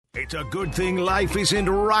It's a good thing life isn't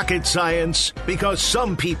rocket science, because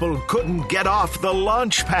some people couldn't get off the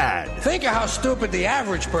launch pad. Think of how stupid the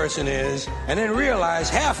average person is, and then realize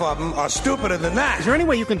half of them are stupider than that. Is there any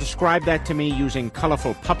way you can describe that to me using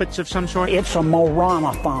colorful puppets of some sort? It's a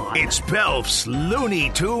moranathon. It's Pelf's Looney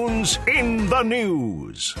Tunes in the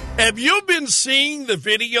news. Have you been seeing the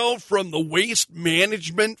video from the Waste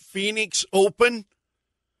Management Phoenix Open?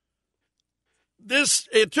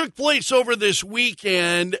 It took place over this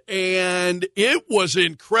weekend, and it was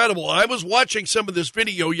incredible. I was watching some of this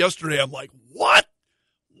video yesterday. I'm like, what?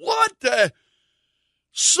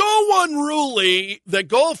 So unruly that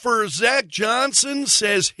golfer Zach Johnson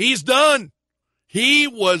says he's done. He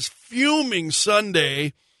was fuming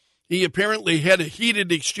Sunday. He apparently had a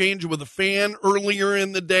heated exchange with a fan earlier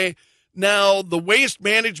in the day. Now, the Waste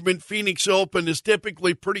Management Phoenix Open is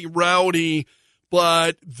typically pretty rowdy,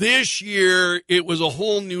 but this year, it was a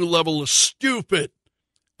whole new level of stupid.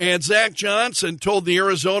 And Zach Johnson told the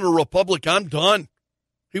Arizona Republic, I'm done.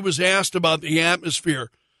 He was asked about the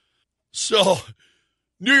atmosphere. So,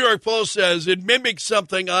 New York Post says it mimics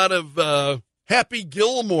something out of Happy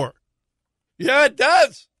Gilmore. Yeah, it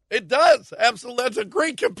does. It does. Absolutely. That's a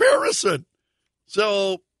great comparison.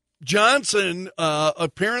 So, Johnson,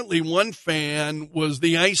 apparently one fan was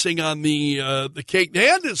the icing on the cake. They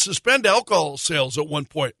had to suspend alcohol sales at one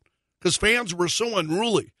point because fans were so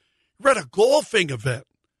unruly. You're at a golfing event.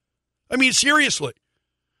 I mean, seriously.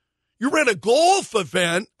 You're at a golf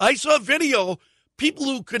event. I saw a video, people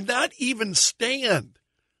who could not even stand.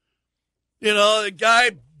 You know, the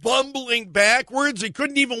guy bumbling backwards. He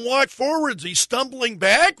couldn't even walk forwards. He's stumbling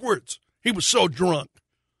backwards. He was so drunk.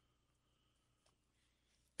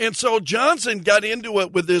 And so Johnson got into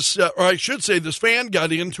it with this, or I should say this fan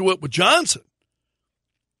got into it with Johnson.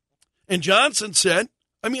 And Johnson said,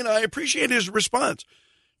 I mean, I appreciate his response.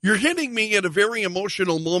 You're hitting me at a very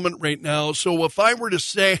emotional moment right now. So if I were to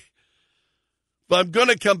say, if I'm going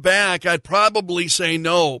to come back, I'd probably say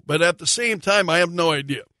no. But at the same time, I have no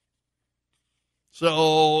idea.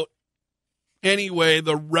 So anyway,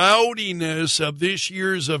 the rowdiness of this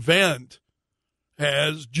year's event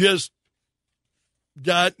has just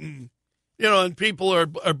gotten, and people are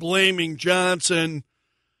blaming Johnson,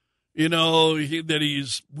 that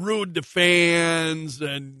he's rude to fans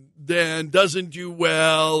and then doesn't do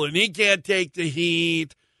well and he can't take the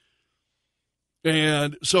heat.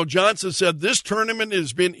 And so Johnson said, this tournament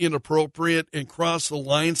has been inappropriate and crossed the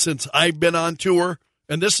line since I've been on tour,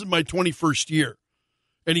 and this is my 21st year.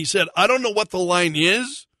 And he said, I don't know what the line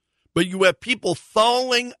is, but you have people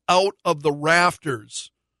falling out of the rafters.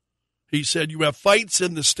 He said, you have fights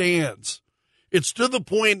in the stands. It's to the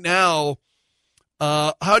point now,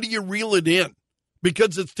 how do you reel it in?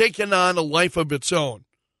 Because it's taken on a life of its own.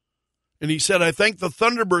 And he said, I think the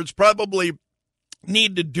Thunderbirds probably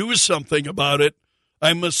need to do something about it.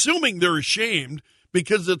 I'm assuming they're ashamed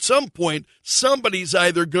because at some point, somebody's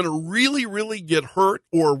either going to really, really get hurt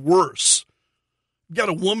or worse. Got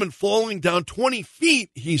a woman falling down 20 feet,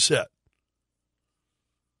 he said.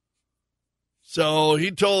 So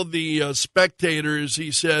he told the spectators, he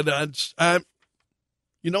said,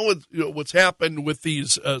 what's happened with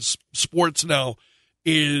these sports now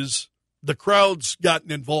is the crowd's gotten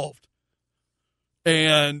involved.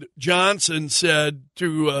 And Johnson said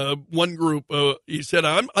to one group, he said,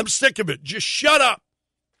 I'm sick of it. Just shut up.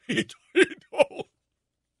 He told.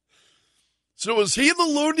 So is he the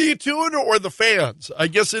Looney Tune or the fans? I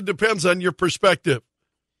guess it depends on your perspective.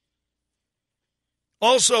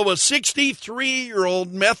 Also, a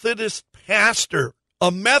 63-year-old Methodist pastor,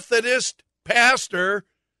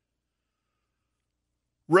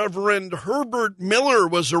 Reverend Herbert Miller,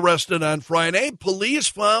 was arrested on Friday. Police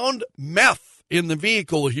found meth in the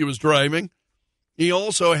vehicle he was driving. He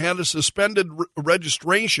also had a suspended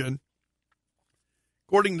registration.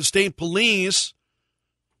 According to state police,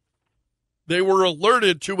 they were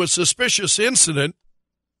alerted to a suspicious incident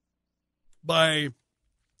by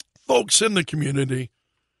folks in the community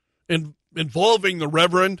involving the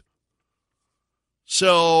Reverend.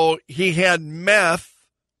 So he had meth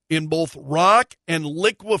in both rock and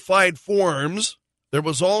liquefied forms. There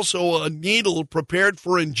was also a needle prepared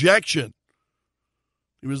for injection.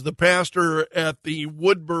 He was the pastor at the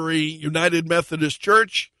Woodbury United Methodist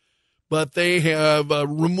Church, but they have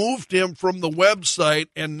removed him from the website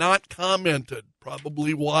and not commented.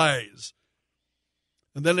 Probably wise.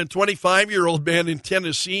 And then a 25-year-old man in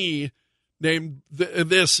Tennessee named,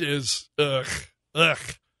 this is, I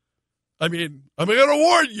mean, I'm going to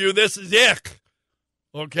warn you, this is ick.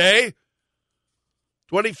 Okay?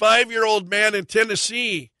 25-year-old man in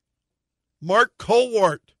Tennessee, Mark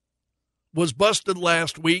Cowart, was busted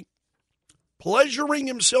last week pleasuring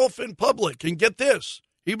himself in public. And get this,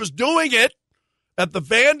 he was doing it at the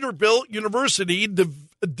Vanderbilt University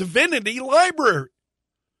Divinity Library.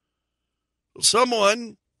 This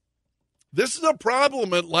is a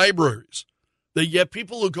problem at libraries. They get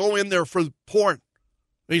people who go in there for porn.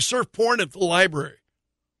 They surf porn at the library.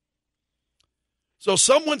 So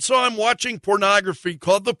someone saw him watching pornography,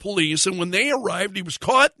 called the police, and when they arrived, he was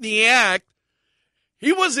caught in the act.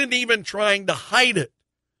 He wasn't even trying to hide it.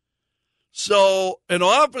 So an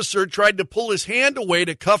officer tried to pull his hand away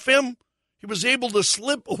to cuff him. He was able to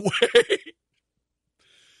slip away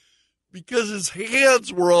because his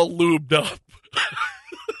hands were all lubed up.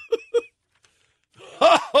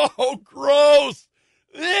 Oh, gross.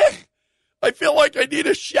 Ugh. I feel like I need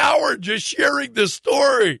a shower just sharing this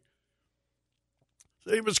story.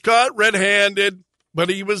 So he was caught red-handed, but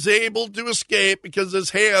he was able to escape because his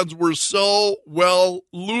hands were so well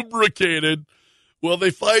lubricated. Well, they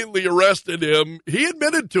finally arrested him. He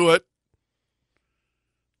admitted to it.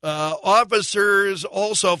 Officers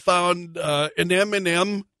also found an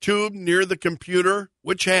M&M tube near the computer,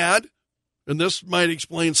 which had, and this might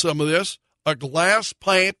explain some of this, a glass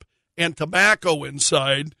pipe and tobacco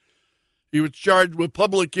inside. He was charged with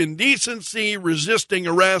public indecency, resisting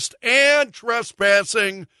arrest, and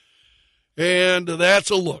trespassing. And that's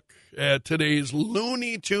a look at today's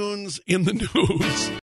Looney Tunes in the news.